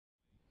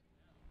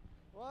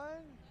1,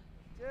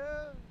 2,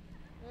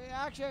 3,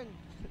 action.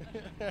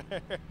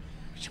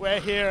 We're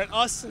here at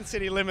Austin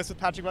City Limits with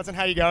Patrick Watson.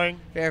 How are you going?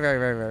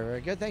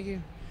 Very good, thank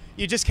you.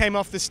 You just came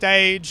off the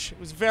stage. It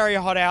was very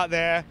hot out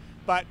there,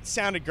 but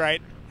sounded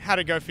great. How'd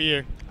it go for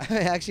you?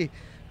 Actually,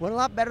 went a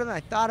lot better than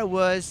I thought it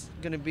was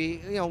going to be.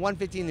 You know,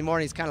 1:15 in the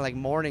morning is kind of like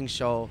morning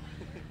show.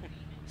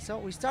 So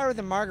we started with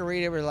a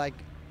margarita. We're like,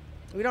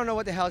 we don't know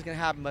what the hell is going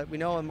to happen, but we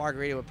know a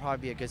margarita would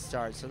probably be a good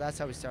start. So that's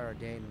how we started our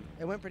day, and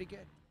it went pretty good.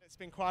 It's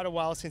been quite a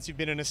while since you've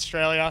been in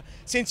Australia.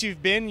 Since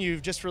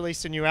you've just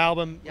released a new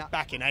album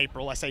back in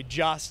April. I say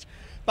just,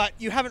 but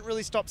you haven't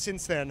really stopped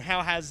since then.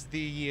 How has the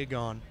year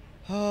gone?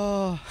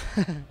 Oh,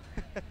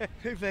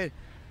 we played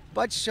a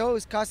bunch of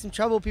shows, caused some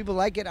trouble. People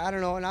like it. I don't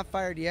know. Not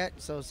fired yet.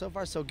 So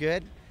far so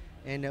good.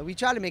 And we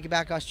tried to make it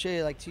back to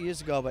Australia like 2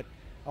 years ago, but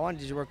I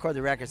wanted to record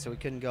the record, so we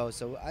couldn't go.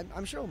 So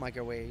I'm sure we'll make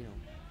our way. You know,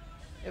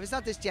 if it's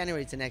not this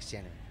January, it's the next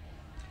January.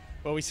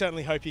 Well, we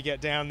certainly hope you get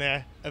down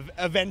there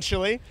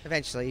eventually.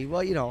 Eventually.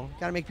 Well, you know,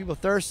 got to make people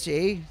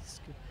thirsty.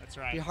 That's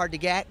right. Be hard to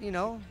get, you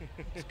know.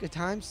 It's good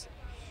times.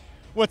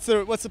 What's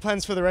the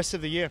plans for the rest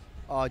of the year?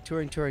 Oh,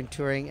 touring.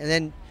 And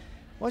then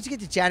once you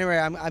get to January,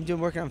 I'm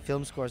working on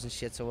film scores and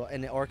shit. So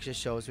and the orchestra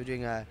shows. We're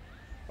doing a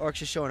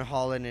orchestra show in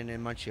Holland and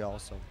in Montreal.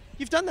 So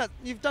You've done that.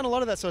 You've done a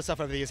lot of that sort of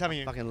stuff over the years, haven't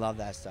you? I fucking love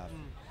that stuff.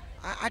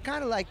 I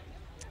kind of like.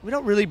 We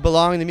don't really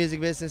belong in the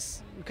music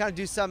business. We kind of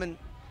do something.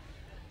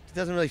 It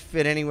doesn't really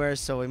fit anywhere,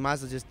 so we might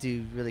as well just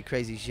do really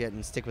crazy shit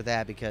and stick with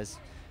that because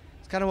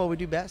it's kind of what we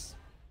do best.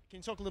 Can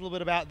you talk a little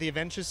bit about the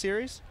Adventure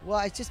series? Well,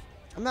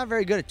 I'm not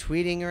very good at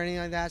tweeting or anything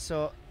like that,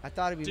 so I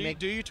thought it'd be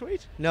Do you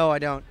tweet? No, I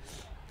don't.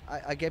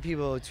 I get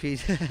people to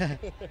tweet.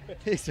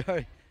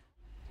 Sorry.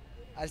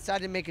 I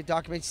decided to make a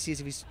documentary series.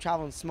 If we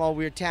travel in small,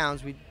 weird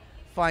towns, we'd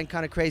find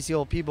kind of crazy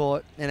old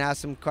people and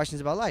ask them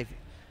questions about life.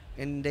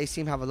 And they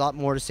seem to have a lot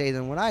more to say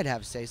than what I'd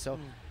have to say. So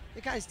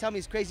they kind of tell me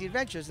it's crazy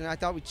adventures, and I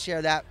thought we'd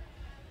share that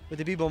with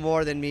the people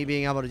more than me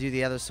being able to do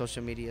the other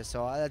social media.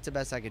 So that's the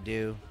best I could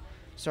do.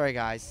 Sorry,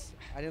 guys.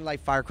 I didn't like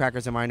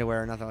firecrackers in my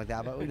underwear or nothing like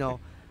that, but you know,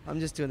 I'm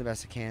just doing the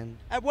best I can.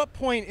 At what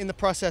point in the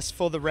process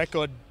for the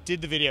record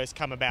did the videos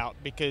come about?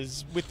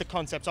 Because with the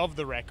concepts of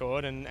the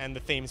record and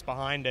the themes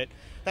behind it,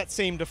 that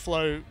seemed to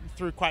flow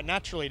through quite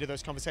naturally to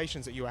those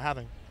conversations that you were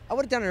having. I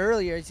would have done it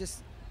earlier.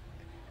 It's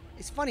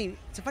funny.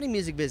 It's a funny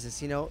music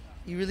business, you know.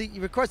 You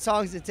record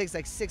songs, it takes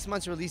like 6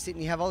 months to release it,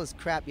 and you have all this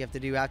crap you have to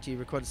do after you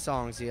record the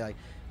songs. So you like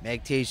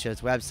make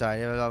T-shirts,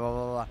 website, blah, blah,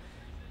 blah, blah.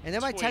 And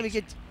then by the time you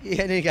get,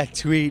 then you got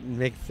tweet and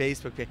make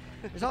Facebook page.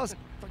 There's all this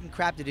fucking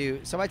crap to do.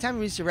 So by the time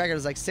you release your record,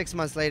 it's like 6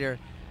 months later.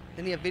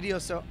 Then you have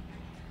videos, so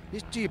you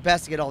just do your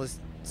best to get all this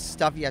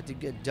stuff you have to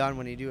get done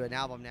when you do an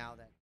album now.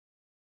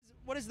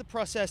 What is the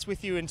process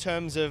with you in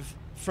terms of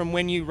from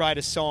when you write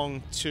a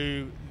song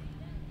to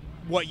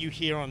what you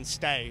hear on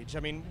stage?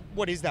 I mean,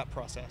 what is that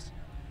process?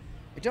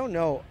 I don't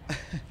know.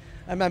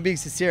 I'm not being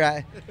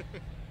sincere.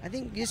 I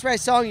think you just write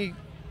a song, you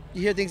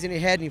hear things in your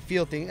head and you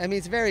feel things. I mean,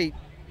 it's very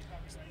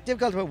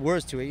difficult to put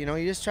words to it, you know.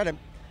 You just try to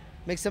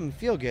make something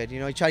feel good, you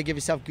know. You try to give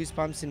yourself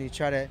goosebumps and you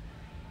try to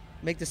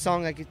make the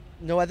song like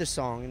no other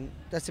song, and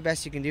that's the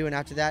best you can do. And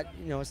after that,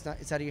 you know, it's out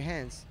of your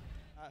hands.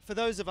 For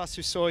those of us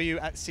who saw you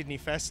at Sydney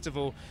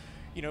Festival,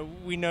 you know,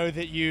 we know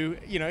that you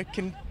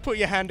can put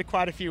your hand to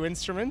quite a few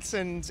instruments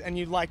and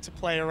you like to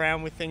play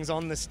around with things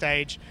on the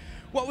stage.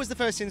 What was the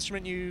first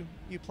instrument you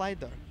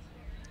played, though?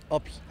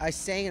 Oh, I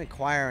sang in a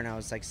choir when I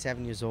was like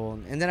 7 years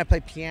old, and then I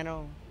played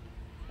piano,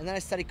 and then I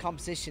studied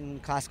composition,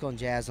 classical and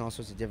jazz, and all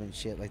sorts of different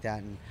shit like that.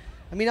 And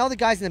I mean, all the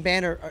guys in the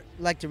band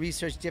like to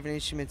research different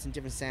instruments and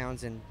different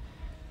sounds, and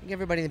I think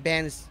everybody in the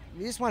band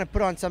we just want to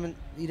put on something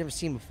you've never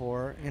seen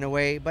before in a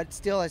way, but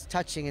still as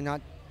touching and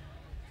not,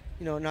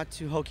 you know, not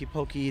too hokey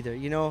pokey either.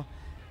 You know,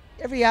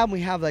 every album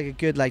we have like a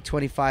good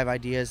 25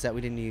 ideas that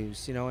we didn't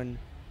use, you know, and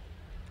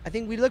I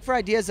think we look for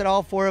ideas that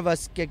all four of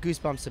us get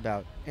goosebumps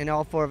about, and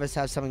all four of us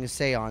have something to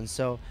say on.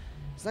 So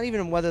it's not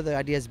even whether the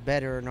idea is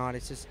better or not.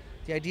 It's just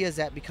the ideas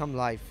that become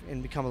life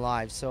and become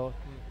alive. So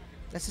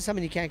that's just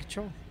something you can't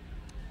control.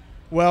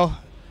 Well,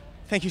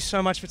 thank you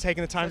so much for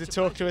taking the time to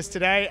talk to us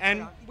today,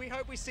 and we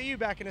hope we see you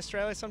back in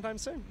Australia sometime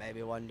soon.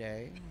 Maybe one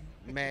day.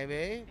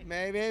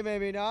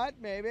 Maybe not.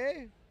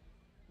 Maybe.